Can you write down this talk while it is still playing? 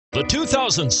The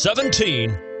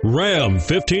 2017 Ram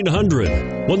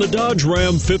 1500. When the Dodge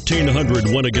Ram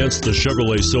 1500 went against the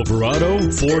Chevrolet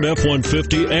Silverado, Ford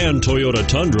F-150, and Toyota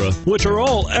Tundra, which are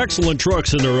all excellent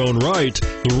trucks in their own right,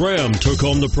 the Ram took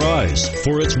home the prize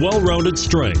for its well-rounded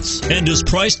strengths and is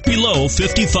priced below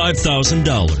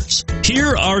 $55,000.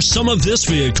 Here are some of this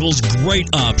vehicle's great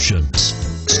options: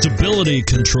 stability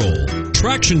control,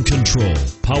 traction control,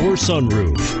 power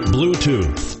sunroof,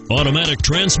 Bluetooth, automatic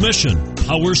transmission,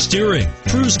 power steering,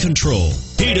 cruise control,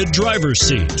 heated driver's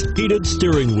seat, heated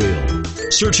steering wheel.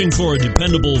 Searching for a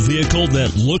dependable vehicle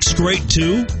that looks great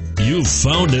too? You've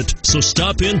found it, so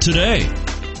stop in today.